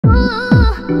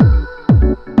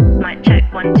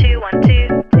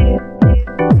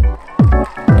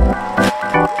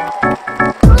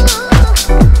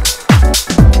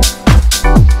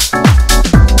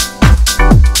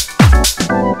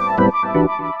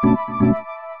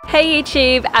Hey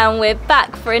YouTube, and we're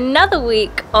back for another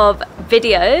week of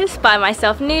videos by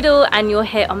myself, Noudle, and you're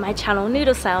here on my channel,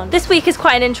 Noudle Sound. This week is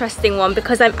quite an interesting one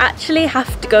because I actually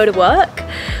have to go to work,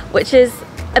 which is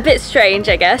a bit strange,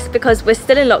 I guess, because we're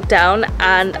still in lockdown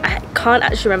and I can't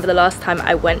actually remember the last time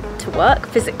I went to work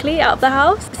physically out of the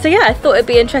house. So yeah, I thought it'd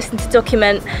be interesting to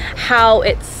document how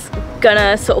it's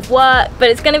gonna sort of work, but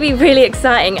it's gonna be really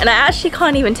exciting, and I actually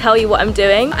can't even tell you what I'm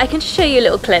doing. I can just show you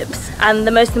little clips, and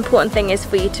the most important thing is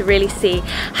for you to really see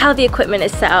how the equipment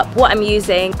is set up, what I'm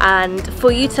using, and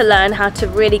for you to learn how to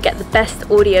really get the best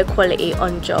audio quality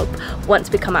on job once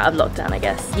we come out of lockdown, I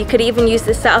guess. You could even use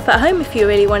this setup at home if you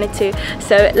really wanted to.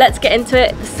 So let's get into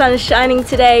it. The sun's shining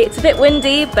today. It's a bit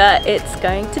windy, but it's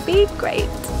going to be great.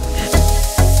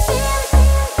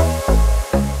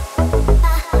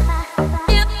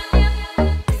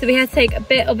 So we had to take a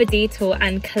bit of a detour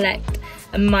and collect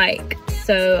a mic.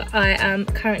 So I am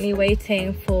currently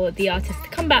waiting for the artist to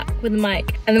come back with the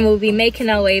mic, and then we'll be making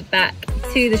our way back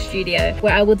to the studio,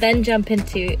 where I will then jump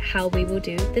into how we will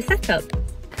do the setup.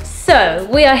 So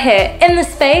we are here in the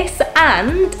space,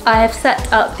 and I have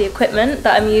set up the equipment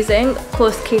that I'm using, of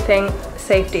course keeping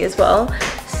safety as well.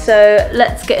 So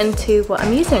let's get into what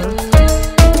I'm using.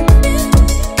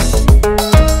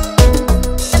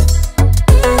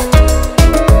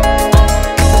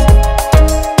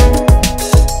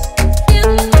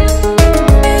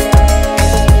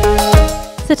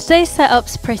 So today's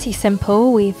setup's pretty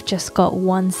simple. We've just got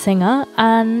one singer,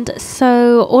 and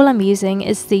so all I'm using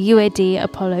is the UAD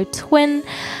Apollo Twin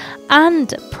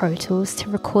and Pro Tools to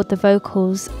record the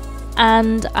vocals,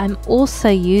 and I'm also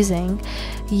using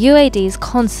UAD's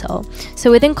console.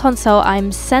 So within console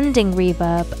I'm sending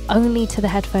reverb only to the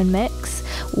headphone mix,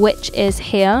 which is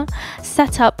here,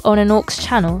 set up on an aux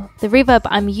channel. The reverb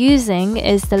I'm using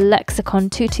is the Lexicon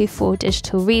 224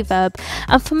 digital reverb,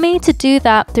 and for me to do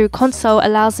that through console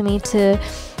allows the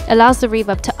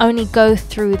reverb to only go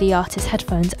through the artist's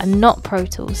headphones and not Pro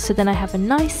Tools. So then I have a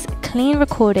nice clean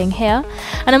recording here,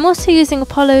 and I'm also using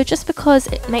Apollo just because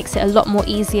it makes it a lot more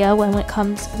easier when it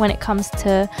comes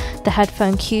to the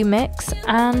headphone cue mix,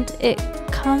 and it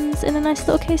comes in a nice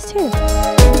little case too.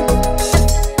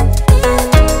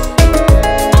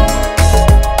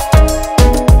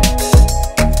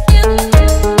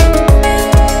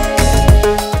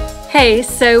 Hey,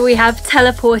 so we have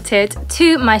teleported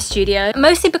to my studio,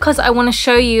 mostly because I want to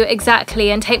show you exactly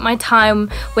and take my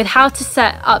time with how to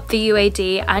set up the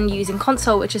UAD and using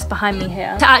console, which is behind me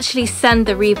here, to actually send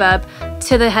the reverb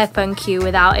to the headphone cue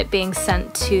without it being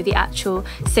sent to the actual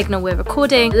signal we're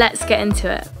recording. Let's get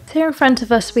into it. Here in front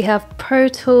of us we have Pro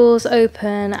Tools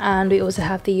open, and we also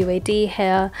have the UAD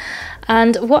here.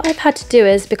 And what I've had to do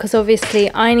is, because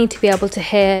obviously I need to be able to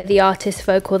hear the artist's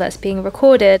vocal that's being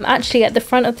recorded, actually at the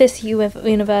front of this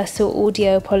Universal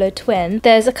Audio Apollo Twin,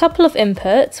 there's a couple of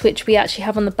inputs which we actually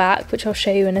have on the back, which I'll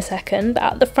show you in a second. But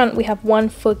at the front we have one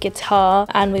for guitar,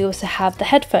 and we also have the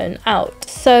headphone out.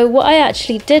 So what I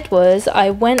actually did was I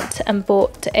went and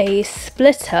bought a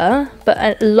splitter, but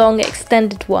a long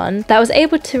extended one that was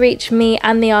able to reach me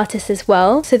and the artist as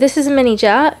well. So this is a mini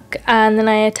jack, and then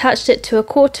I attached it to a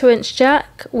 1/4 inch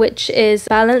jack, which is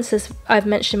balanced, as I've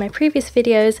mentioned in my previous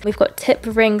videos. We've got tip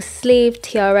ring sleeve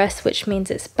TRS, which means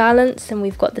it's balanced, and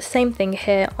we've got the same thing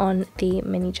here on the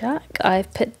mini jack.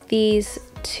 I've put these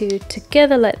two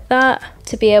together like that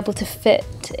to be able to fit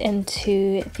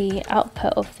into the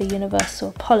output of the Universal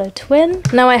Apollo Twin.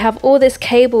 Now I have all this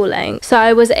cable length, so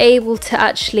I was able to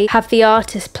actually have the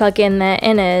artist plug in their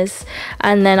inners,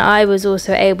 and then I was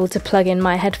also able to plug in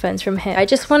my headphones from here. I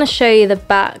just want to show you the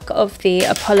back of the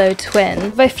Apollo Twin.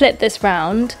 If I flip this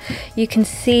round, you can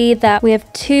see that we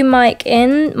have two mic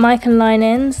and line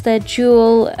ins. They're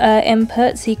dual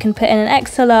input, so you can put in an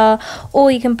XLR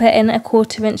or you can put in a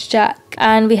 1/4 inch jack,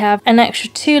 and we have an extra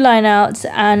 2 line outs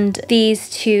and these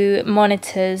 2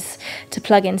 monitors to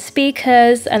plug in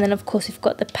speakers. And then of course we've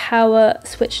got the power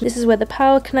switch. This is where the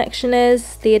power connection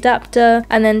is, the adapter,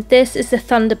 and then this is the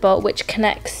Thunderbolt, which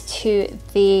connects to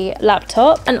the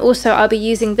laptop. And also I'll be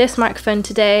using this microphone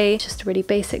today, just a really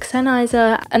basic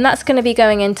Sennheiser, and that's going to be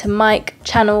going into mic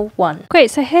channel 1. Great,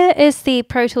 so here is the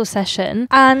Pro Tools session,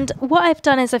 and what I've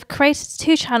done is I've created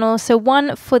 2 channels, so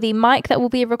one for the mic that we'll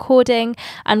be recording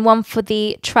and one for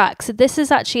the track. So this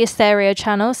is actually a stereo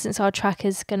channel, since our track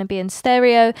is going to be in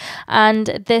stereo,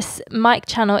 and this mic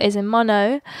channel is in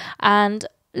mono, and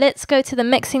let's go to the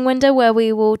mixing window where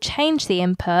we will change the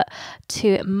input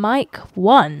to mic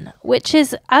 1, which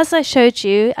is, as I showed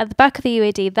you at the back of the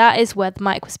UAD, that is where the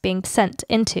mic was being sent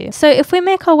into. So if we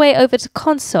make our way over to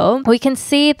console, we can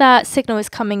see that signal is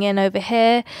coming in over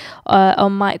here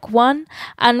on mic 1.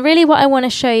 And really what I want to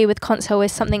show you with console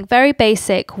is something very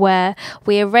basic where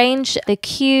we arrange the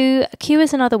Q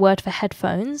is another word for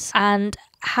headphones, and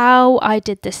how I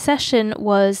did this session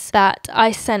was that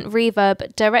I sent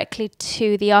reverb directly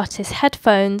to the artist's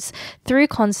headphones through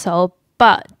console,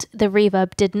 but the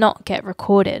reverb did not get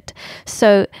recorded.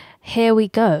 So here we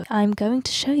go. I'm going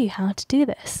to show you how to do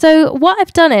this. So what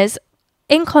I've done is,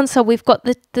 in console, we've got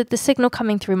the signal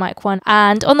coming through mic 1,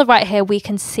 and on the right here we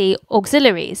can see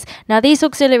auxiliaries. Now these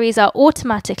auxiliaries are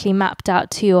automatically mapped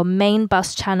out to your main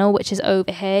bus channel, which is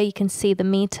over here. You can see the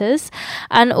meters.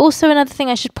 And also another thing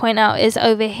I should point out is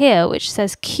over here, which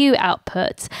says Q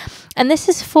outputs. And this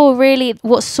is for really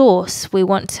what source we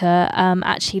want to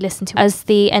actually listen to as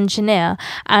the engineer,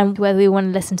 and whether we want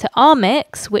to listen to our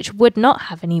mix, which would not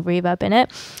have any reverb in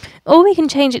it, or we can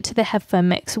change it to the headphone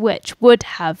mix, which would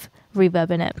have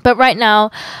reverb in it. But right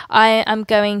now I am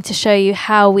going to show you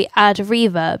how we add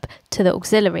reverb to the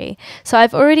auxiliary. So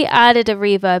I've already added a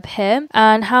reverb here,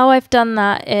 and how I've done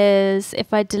that is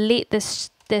if I delete this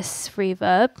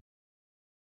reverb.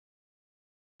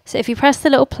 So if you press the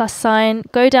little plus sign,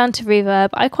 go down to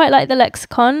reverb. I quite like the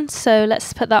lexicon, so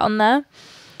let's put that on there.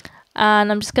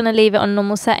 And I'm just going to leave it on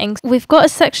normal settings. We've got a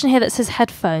section here that says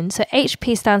headphones. So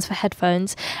HP stands for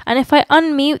headphones. And if I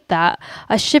unmute that,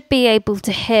 I should be able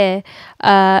to hear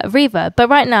reverb. But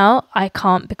right now I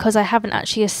can't, because I haven't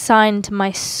actually assigned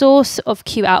my source of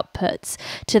Q outputs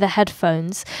to the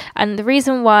headphones. And the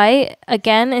reason why,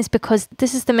 again, is because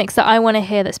this is the mix that I want to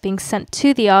hear that's being sent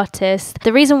to the artist.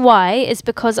 The reason why is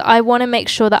because I want to make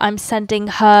sure that I'm sending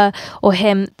her or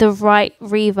him the right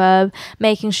reverb,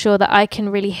 making sure that I can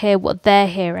really hear what they're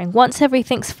hearing. Once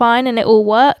everything's fine and it all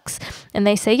works and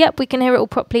they say, yep, we can hear it all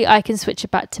properly, I can switch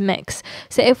it back to mix.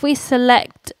 So if we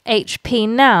select HP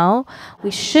now,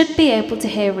 we should be able to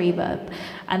hear reverb,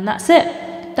 and that's it.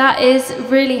 That is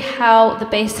really how the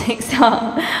basics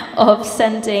are of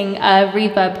sending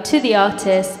reverb to the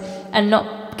artist and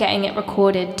not getting it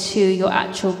recorded to your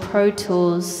actual Pro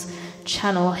Tools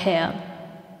channel here.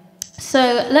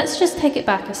 So let's just take it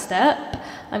back a step.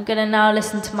 I'm going to now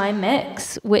listen to my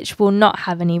mix, which will not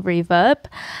have any reverb.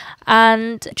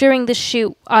 And during the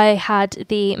shoot, I had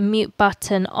the mute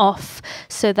button off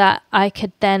so that I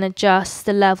could then adjust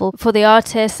the level for the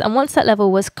artist. And once that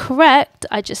level was correct,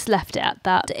 I just left it at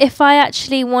that. If I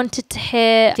actually wanted to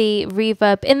hear the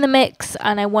reverb in the mix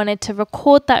and I wanted to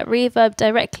record that reverb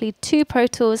directly to Pro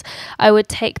Tools, I would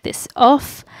take this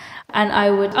off. And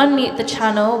I would unmute the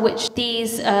channel, which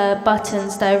these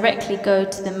buttons directly go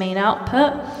to the main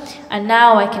output. And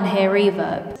now I can hear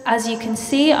reverb. As you can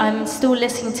see, I'm still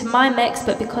listening to my mix,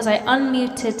 but because I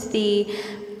unmuted the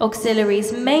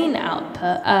auxiliary's main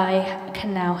output, I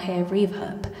can now hear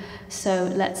reverb. So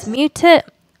let's mute it.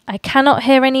 I cannot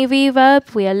hear any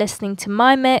reverb. We are listening to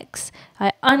my mix.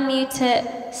 I unmute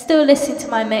it, still listening to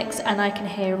my mix, and I can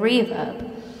hear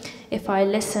reverb. If I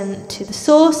listen to the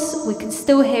source, we can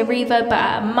still hear reverb, but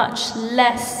at a much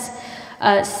less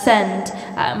at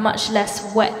a much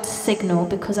less wet signal,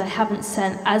 because I haven't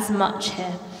sent as much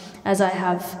here as I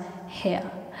have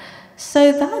here.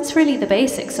 So that's really the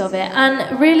basics of it.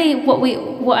 And really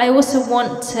what I also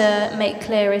want to make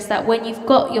clear is that when you've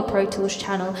got your Pro Tools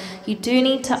channel, you do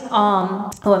need to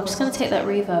arm. Oh, I'm just going to take that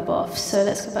reverb off. So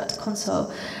let's go back to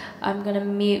console. I'm going to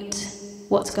mute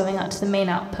what's going out to the main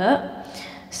output.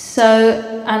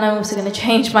 So, and I'm also going to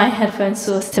change my headphone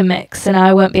source to mix, and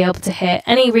I won't be able to hear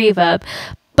any reverb,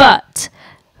 but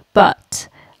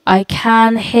I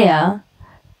can hear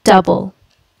double.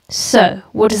 So,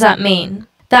 what does that mean?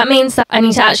 That means that I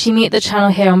need to actually mute the channel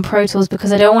here on Pro Tools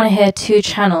because I don't want to hear two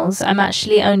channels. I'm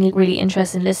actually only really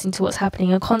interested in listening to what's happening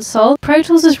in console. Pro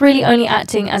Tools is really only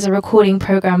acting as a recording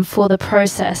program for the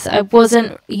process. I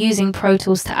wasn't using Pro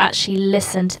Tools to actually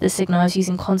listen to the signal. I was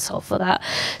using console for that.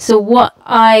 So what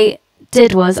I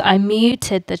did was I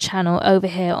muted the channel over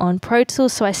here on Pro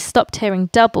Tools, so I stopped hearing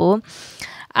double.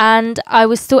 And I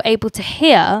was still able to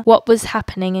hear what was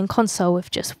happening in console with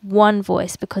just one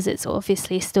voice, because it's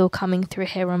obviously still coming through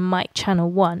here on mic channel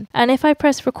 1. And if I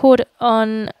press record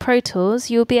on Pro Tools,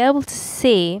 you'll be able to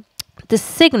see the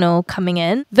signal coming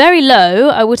in. Very low,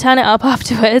 I will turn it up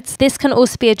afterwards. This can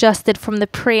also be adjusted from the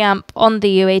preamp on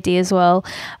the UAD as well.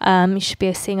 You should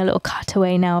be seeing a little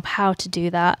cutaway now of how to do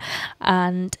that.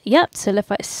 And yeah, so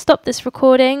if I stop this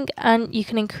recording, and you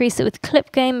can increase it with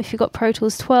clip game if you've got Pro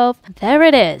Tools 12. There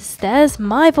it is, there's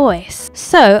my voice.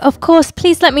 So of course,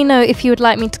 please let me know if you would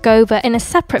like me to go over in a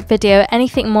separate video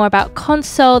anything more about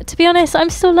console. To be honest, I'm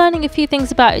still learning a few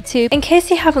things about it too. In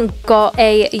case you haven't got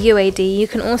a UAD, you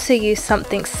can also use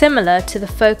something similar to the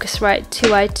Focusrite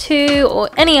 2i2 or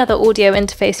any other audio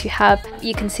interface you have.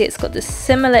 You can see it's got the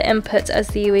similar inputs as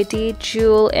the UAD,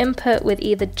 dual input with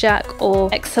either jack or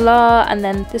XLR, and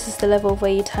then this is the level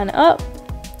where you turn it up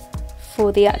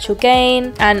for the actual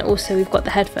gain, and also we've got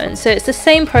the headphones. So it's the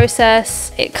same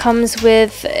process. It comes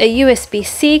with a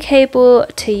USB-C cable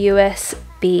to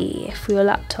USB for your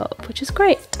laptop, which is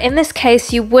great. In this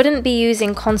case, you wouldn't be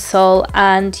using console,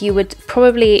 and you would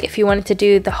probably, if you wanted to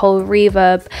do the whole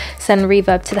reverb, send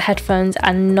reverb to the headphones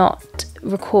and not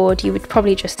record, you would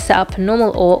probably just set up a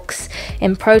normal aux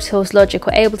in Pro Tools, Logic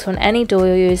or Ableton on any DAW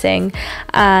you're using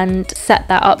and set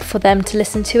that up for them to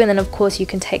listen to, and then of course you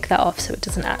can take that off so it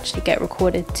doesn't actually get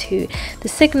recorded to the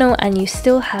signal and you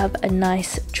still have a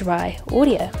nice dry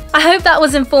audio. I hope that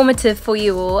was informative for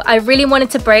you all. I really wanted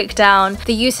to break down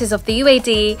the uses of the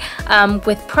UAD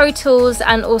with Pro Tools,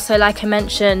 and also, like I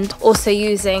mentioned, also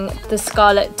using the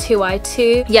Scarlett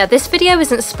 2i2. Yeah, this video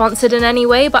isn't sponsored in any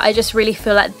way, but I just really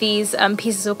feel like these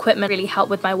pieces of equipment really help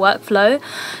with my workflow.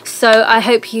 So I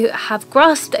hope you have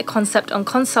grasped a concept on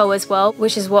console as well,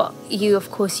 which is what you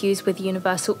of course use with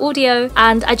Universal Audio.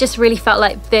 And I just really felt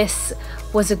like this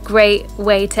was a great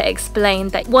way to explain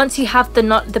that once you have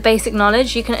the basic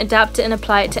knowledge, you can adapt it and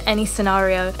apply it to any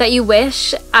scenario that you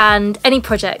wish and any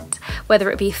project, whether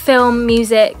it be film,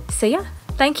 music. So yeah,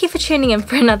 thank you for tuning in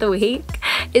for another week.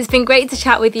 It's been great to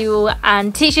chat with you all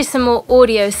and teach you some more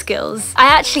audio skills. I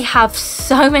actually have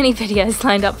so many videos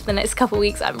lined up for the next couple of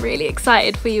weeks. I'm really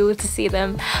excited for you all to see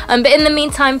them. But in the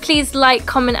meantime, please like,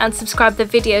 comment and subscribe the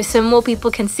video so more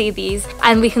people can see these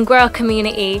and we can grow our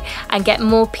community and get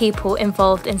more people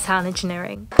involved in sound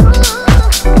engineering.